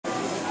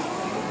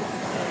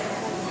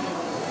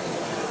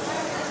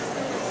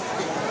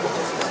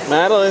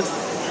Madeline.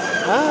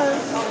 Hi.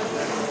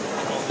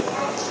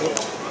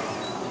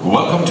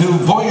 Welcome to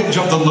Voyage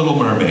of the Little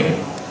Mermaid.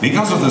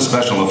 Because of the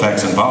special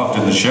effects involved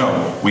in the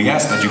show, we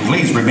ask that you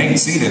please remain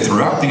seated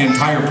throughout the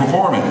entire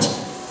performance.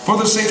 For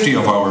the safety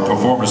of our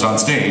performers on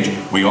stage,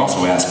 we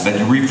also ask that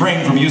you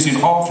refrain from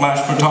using all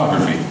flash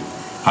photography.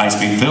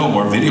 High-speed film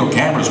or video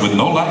cameras with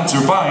no lights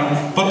are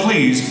fine, but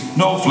please,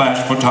 no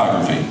flash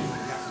photography.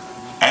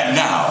 And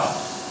now,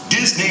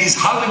 Disney's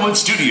Hollywood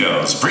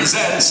Studios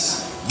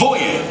presents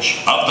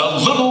Voyage of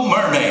the Little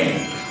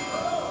Mermaid.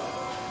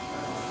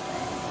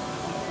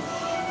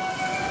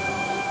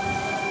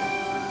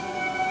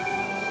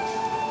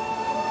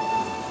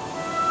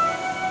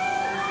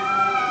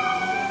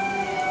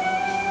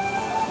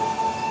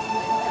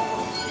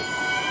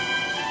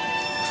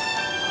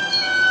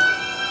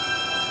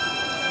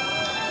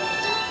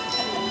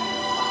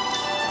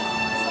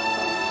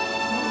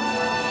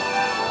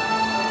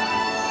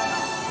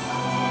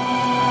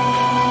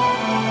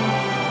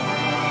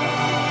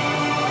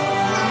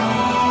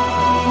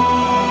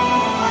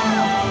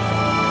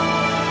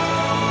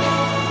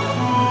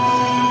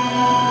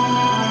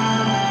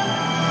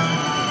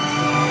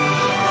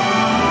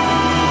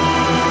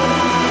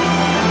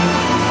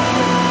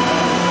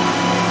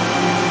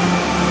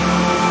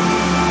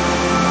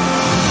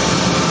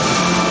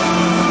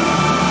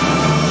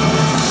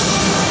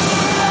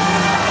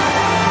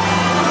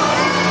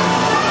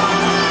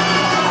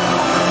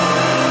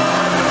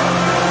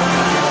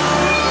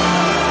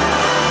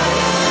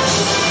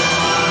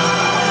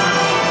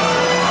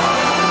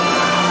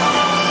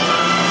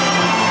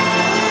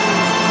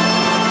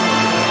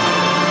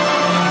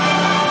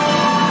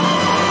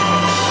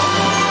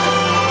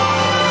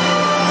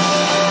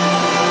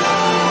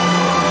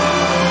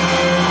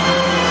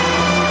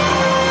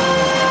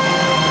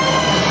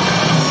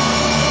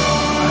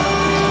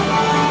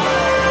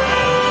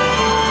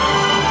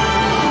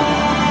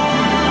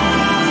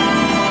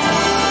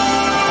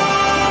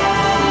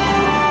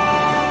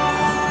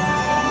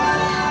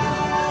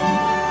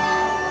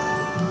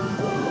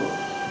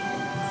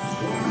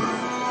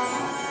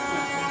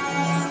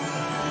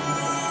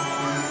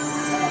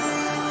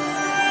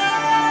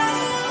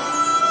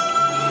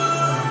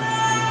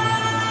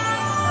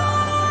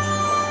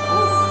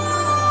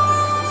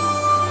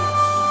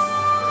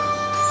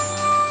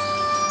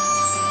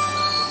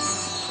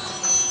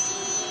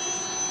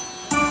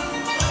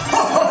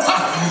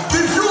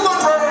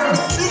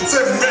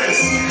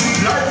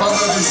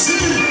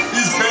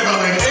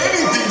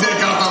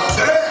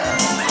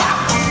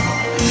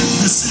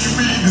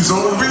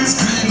 Always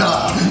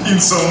greener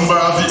in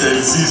somebody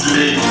else's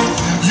lake.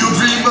 You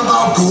dream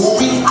about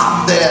going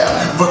up there,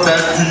 but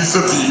that is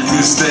a big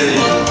mistake.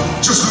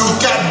 Just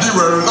look at the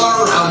world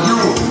around you,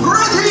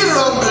 right here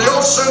on the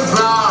ocean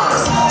floor.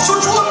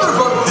 Such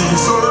wonderful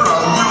things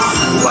around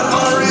you. What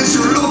are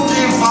you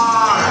looking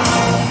for?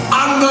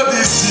 Under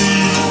the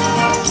sea,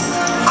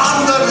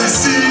 under the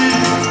sea.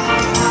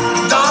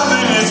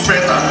 Darling, it's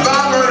better,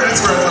 darling,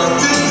 it's better.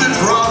 Take it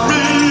from me.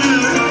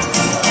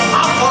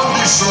 Up on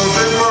the shore,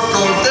 they work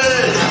all day.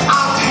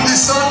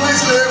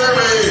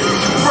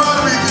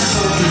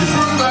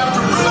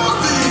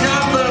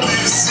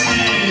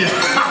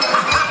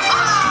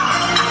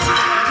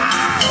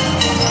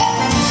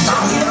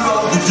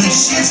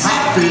 She's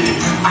happy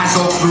as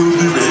all through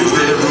the way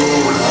they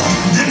roll.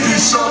 The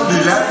fish on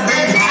the land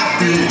ain't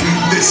happy,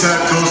 they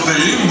circle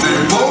stay in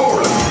the bowl.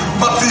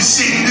 But the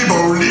fish in the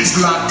bowl is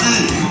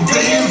lucky,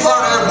 paying for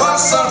a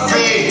worse of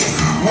fate.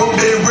 One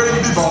day when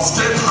the boss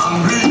get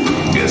hungry,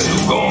 guess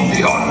who's gonna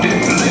be on the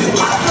plate?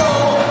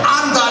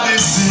 Under the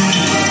sea,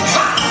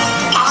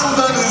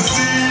 under the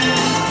sea.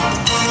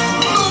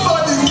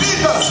 Nobody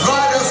feed us,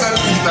 ride us and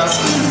eat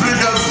us,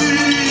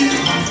 fricassee.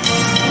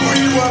 We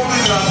want the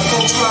land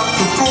folks love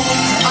to cook.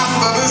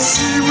 Under the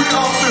sea, we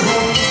off the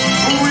hook.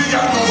 We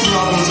got no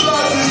troubles.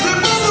 Life is the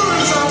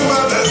bubbles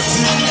under the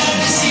sea.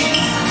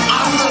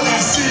 Under the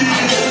sea.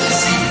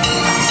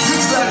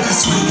 It's like the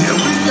sweet here.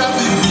 We got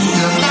the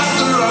medium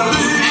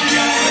naturally.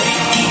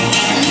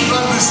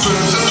 Even the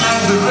sturgeon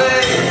and the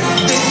ray,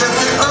 they get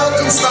the earth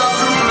and start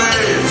to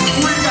play.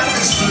 We got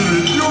the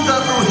spirit. You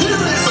got to hear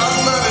it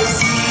under the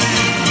sea.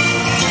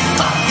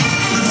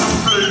 The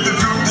flute play, the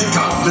flute, the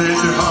cup play,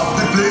 the harp,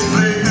 the place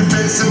play, the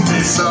bass and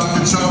bass up,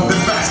 the chop, the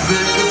bass play,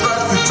 the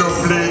bass, the chop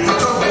play, the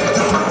trumpet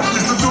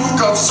is the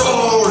Duke of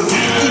Soul.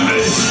 The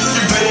bass,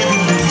 the play, the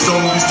leaves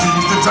on the street,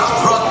 the drop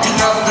rocking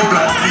out the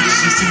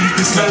blackfish. You see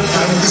the smell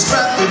and the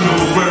spat, they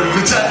know where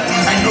it's at.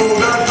 I know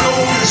that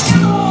road is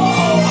pure.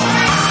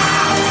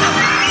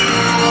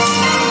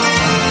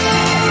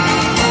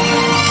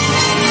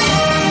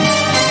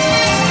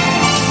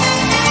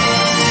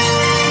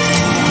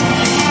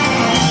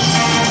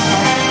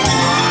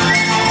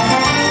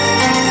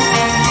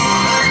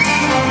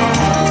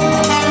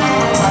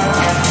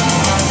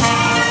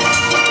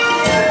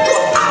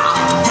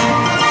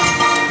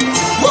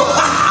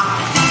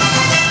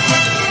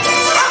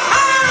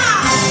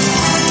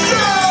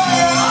 Yeah!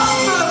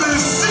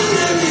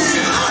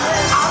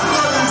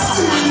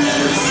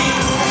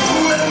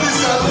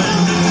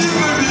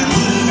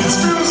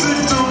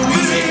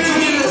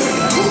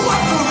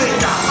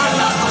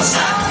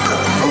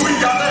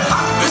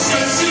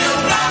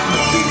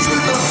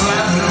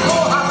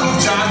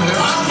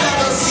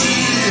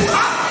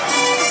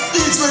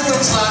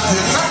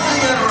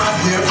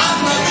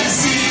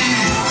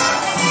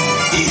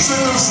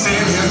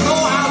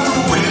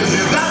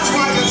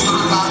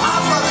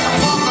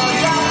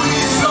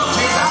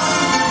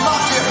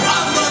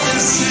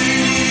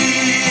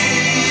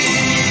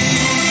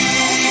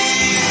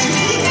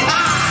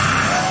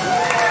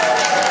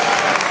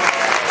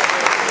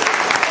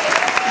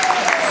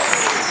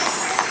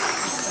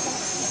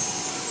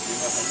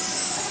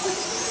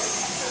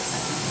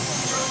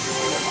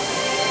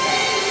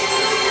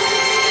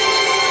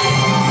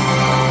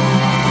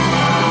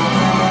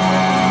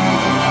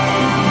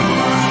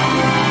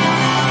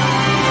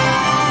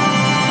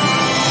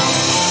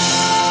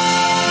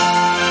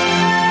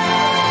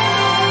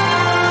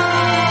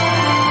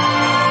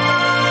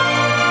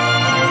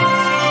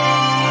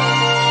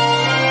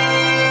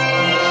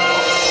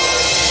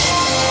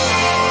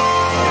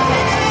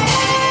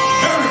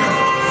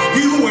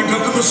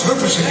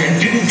 again,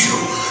 didn't you?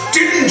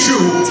 Didn't you?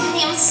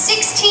 Daddy, I'm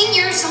 16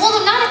 years old.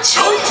 I'm not a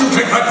child. Don't you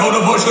take that tone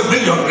of voice with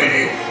me, young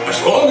lady.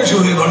 As long as you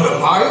live under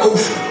my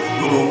ocean,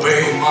 you'll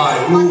obey my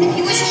rules. If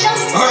he was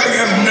just I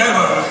am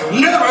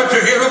never to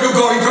hear of you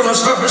going to the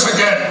surface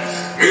again.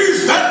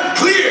 Is that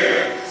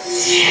clear?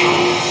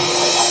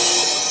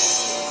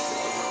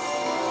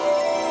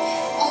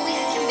 Only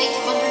I can make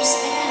him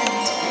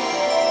understand.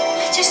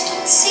 I just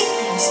don't see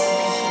things the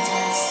way he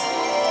does.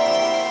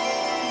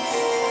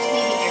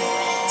 Maybe they're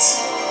right.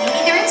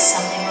 Maybe there is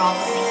something wrong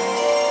with me.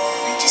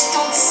 I just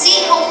don't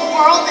see how a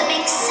world that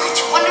makes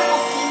such wonderful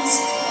things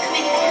could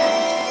be bad.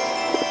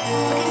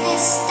 Look at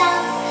this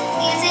stuff.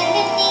 Isn't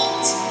it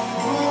neat?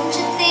 Wouldn't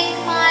you think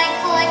my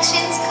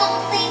collection's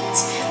complete?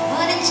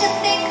 Wouldn't you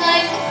think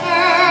I'm the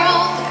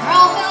girl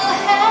who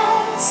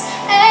has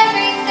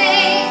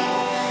everything?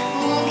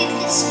 Look at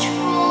this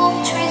trove,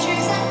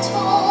 treasures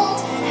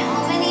untold.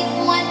 How many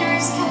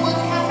wonders can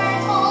one ever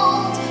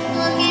hold?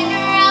 Looking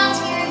around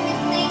here, you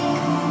think,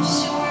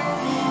 sure,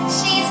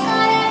 she's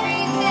got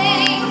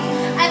everything.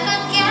 I've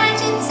got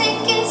gadgets and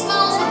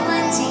gizmos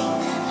aplenty.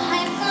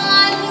 I've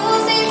got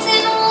musings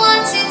and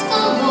what's its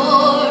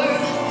galore.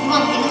 You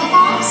want to think of a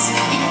box?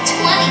 And a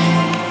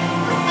 20.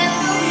 But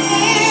who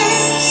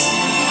cares?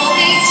 No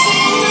big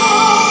deal.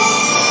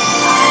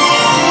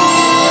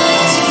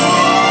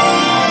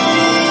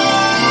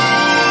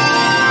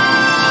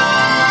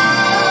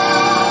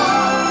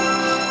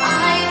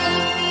 I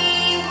will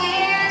be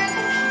where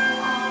the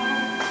people are.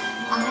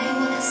 I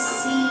want to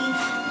see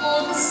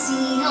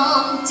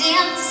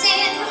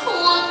dancing,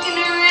 walking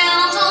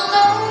around on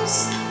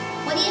those,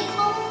 what do you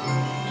call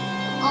them?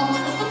 Oh,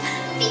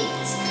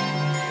 feet.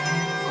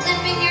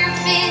 Flipping your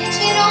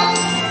fidget on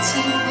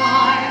to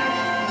bar.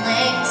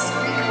 Legs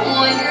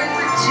required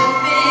for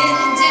jumping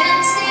and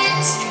dancing,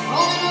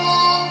 strolling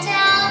along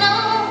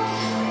down,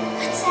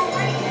 what's that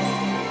word?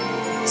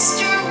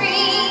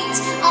 Street,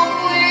 up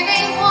where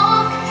they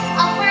walk,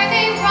 up where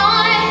they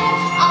run,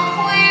 up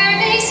where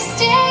they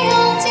stay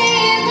all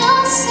day in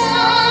the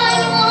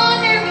sun,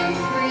 wandering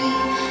free.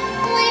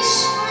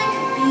 Wish I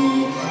could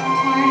be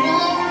part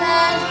of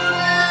that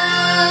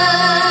world.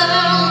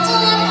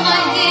 Look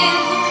like you,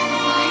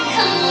 I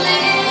can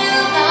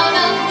live out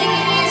of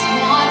these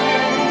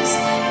waters.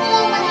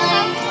 What would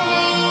I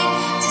pay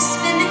to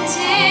spend a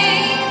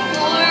day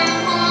more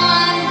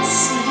on the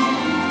sea?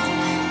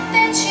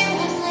 Bet you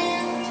would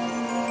live.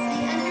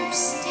 They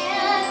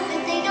understand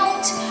that they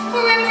don't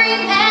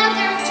reprimand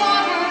their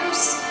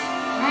daughters.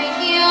 Right,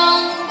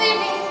 young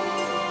women,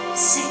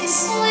 sick of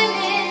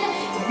swimming,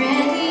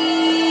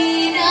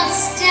 ready to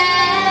stand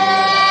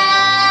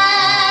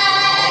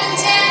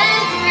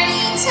and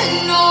ready to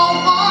know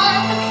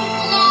what the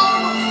people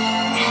know.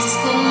 Ask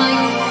them my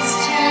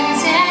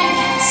questions and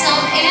get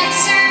some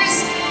answers.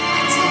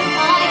 What's a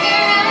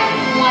fire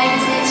and why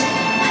is it?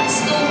 What's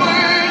the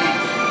word?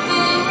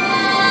 Good.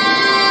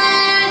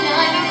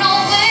 I don't know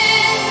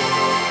when,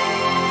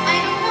 I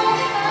don't know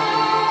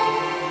how,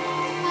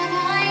 but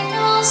I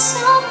know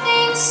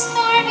something's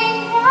starting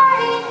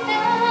right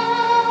now.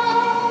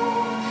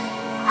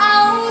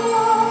 Out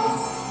of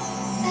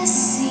the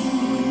sea.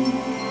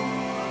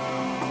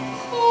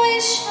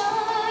 Wish I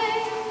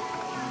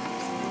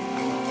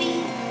could be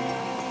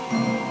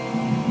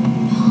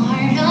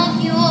part of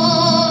your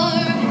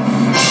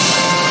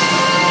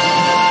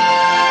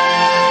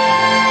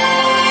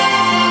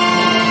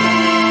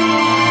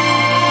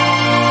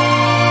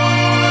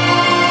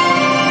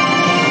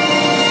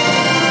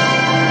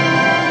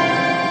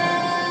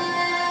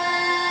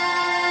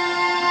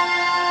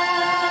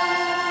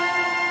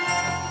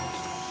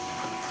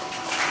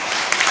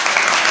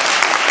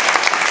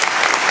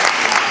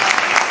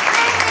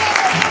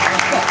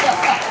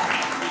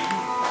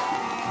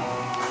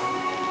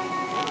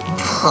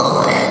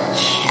Poor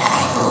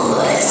child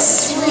was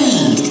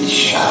sweet.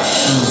 She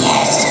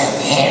has a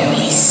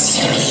very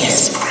serious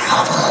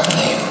problem.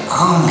 If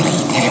only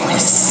there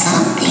was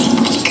something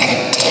we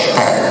could do.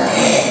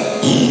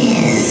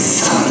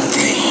 Is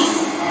something.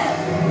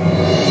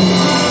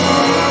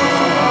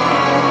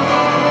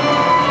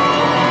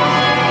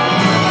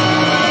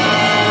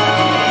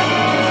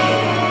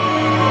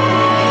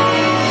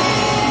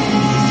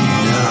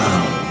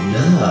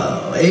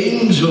 Now,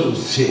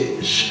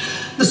 angelfish.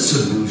 The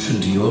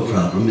solution to your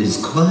problem is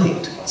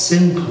quite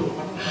simple.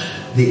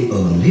 The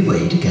only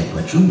way to get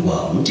what you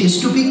want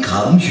is to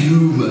become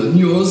human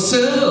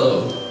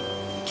yourself.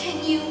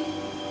 Can you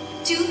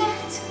do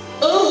that?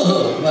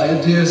 Oh,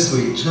 my dear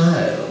sweet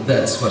child,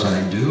 that's what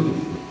I do.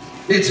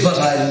 It's what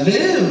I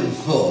live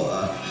for.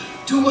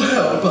 To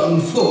help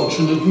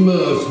unfortunate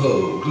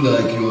merfolk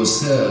like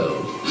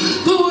yourself.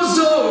 Poor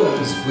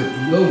souls with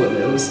no one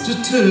else to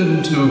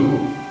turn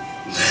to.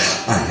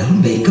 I'll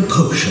make a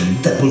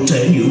potion that will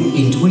turn you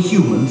into a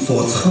human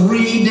for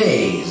 3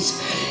 days.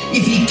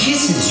 If he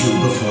kisses you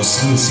before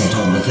sunset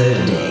on the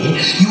 3rd day,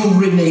 you'll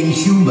remain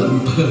human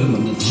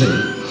permanently.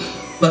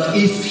 But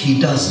if he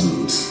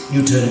doesn't,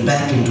 you turn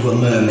back into a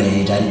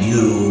mermaid and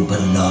you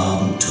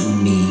belong to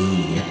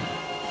me.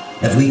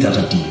 Have we got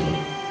a deal?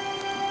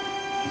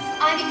 If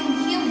I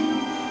become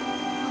human,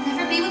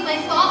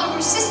 father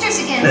were sisters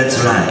again. That's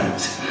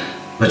right.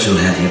 But you'll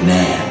have your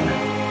man.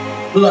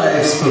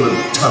 Life's full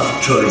of tough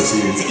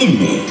choices,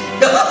 isn't it?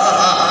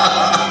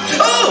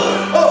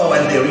 Oh,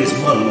 and there is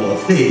one more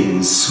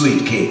thing,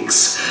 sweet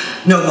cakes.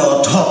 No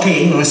more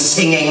talking,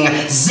 singing,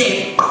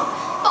 zip.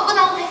 But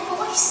without my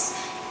voice,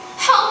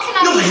 how can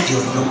I... You'll have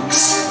your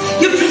looks,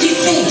 your pretty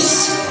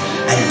face.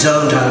 And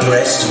don't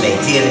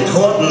underestimate the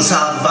importance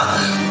of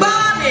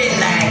body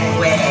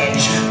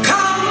language.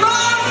 Come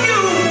on, you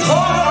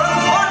poor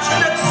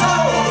unfortunate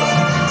soul.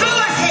 Go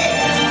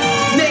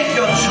ahead, make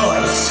your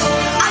choice.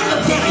 I'm a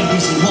very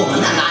busy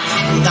woman and I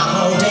haven't got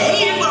all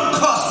day. It won't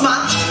cost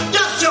much,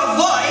 just your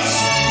voice,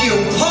 you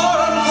poor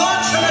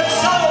unfortunate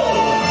soul.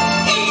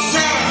 It's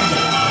sad,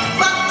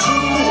 but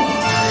true.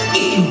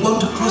 If you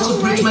want to cross a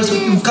bridge, Master,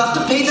 you've got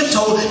to pay the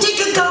toll.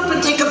 Take a gulp and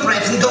take a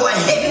breath and go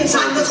ahead and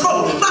sign the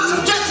scroll. But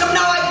some gentlemen,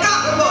 now I've got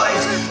the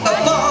voice. The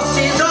boss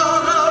is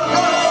on a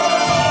roll.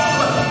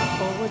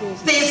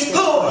 This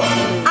poor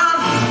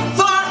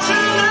unfortunate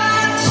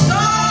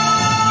soul.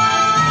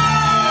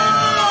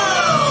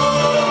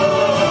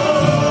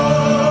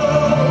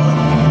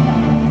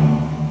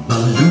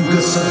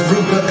 Belugas of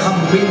Ruga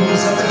come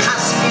winds of the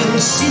Caspian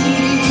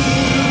Sea.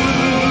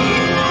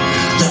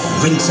 The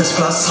Princess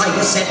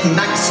Glacitis et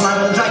Max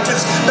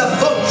Laryngitis, the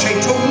Voce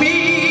to me.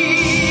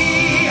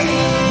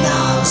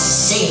 Now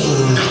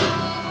sing.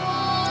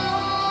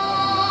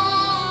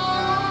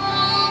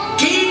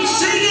 Keep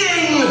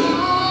singing.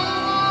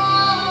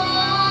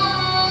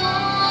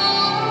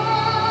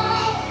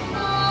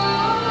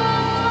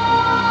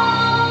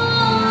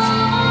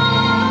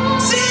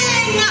 Sing.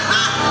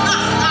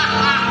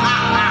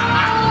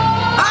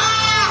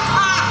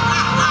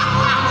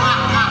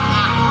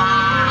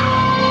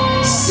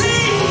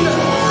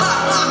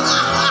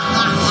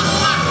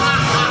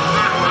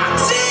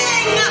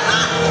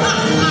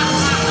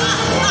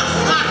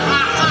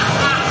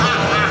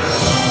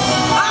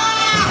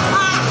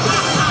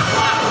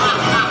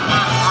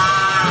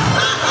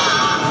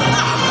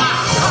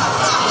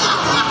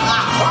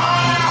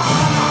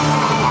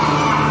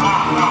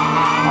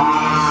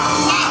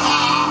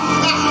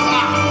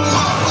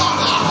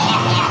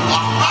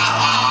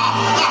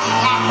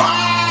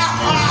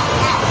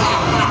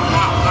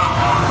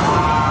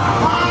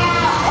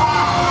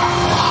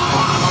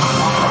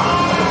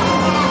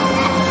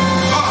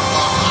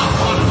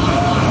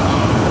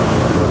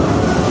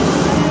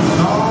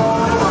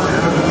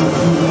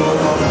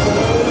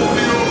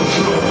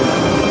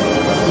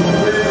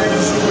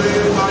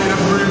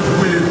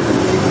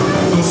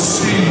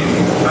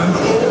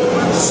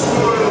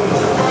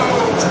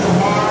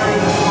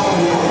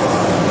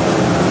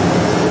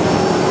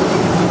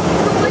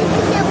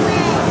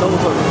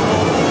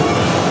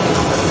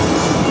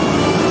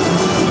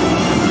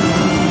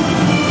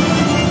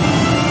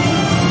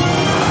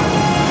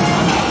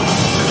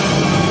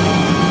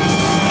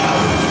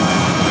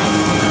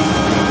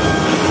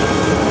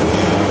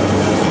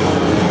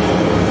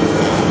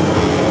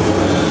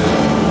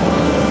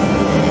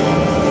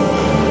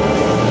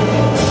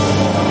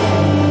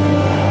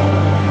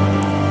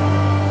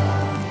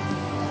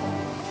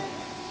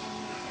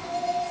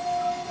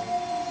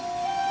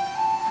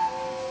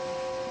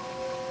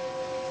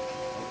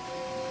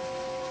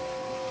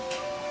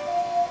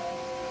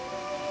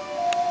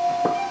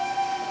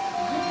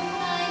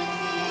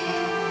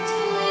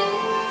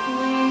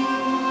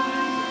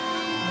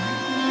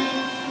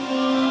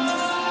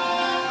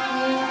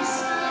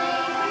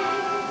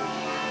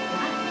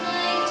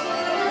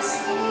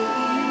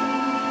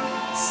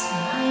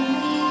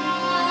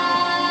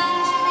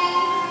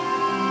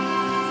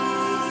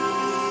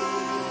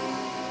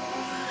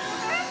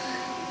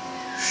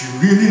 She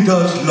really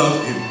does love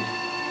him,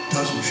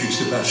 doesn't she,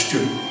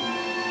 Sebastian?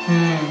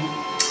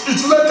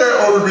 It's like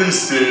I always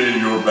say,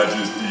 Your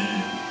Majesty.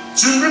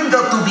 Children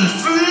got to be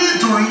free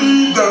to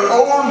lead their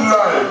own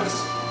lives.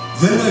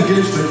 Then I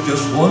guess there's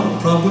just one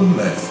problem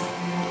left.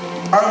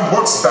 And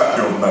what's that,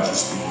 Your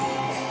Majesty?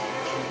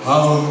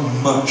 How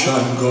much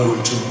I'm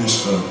going to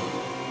miss her.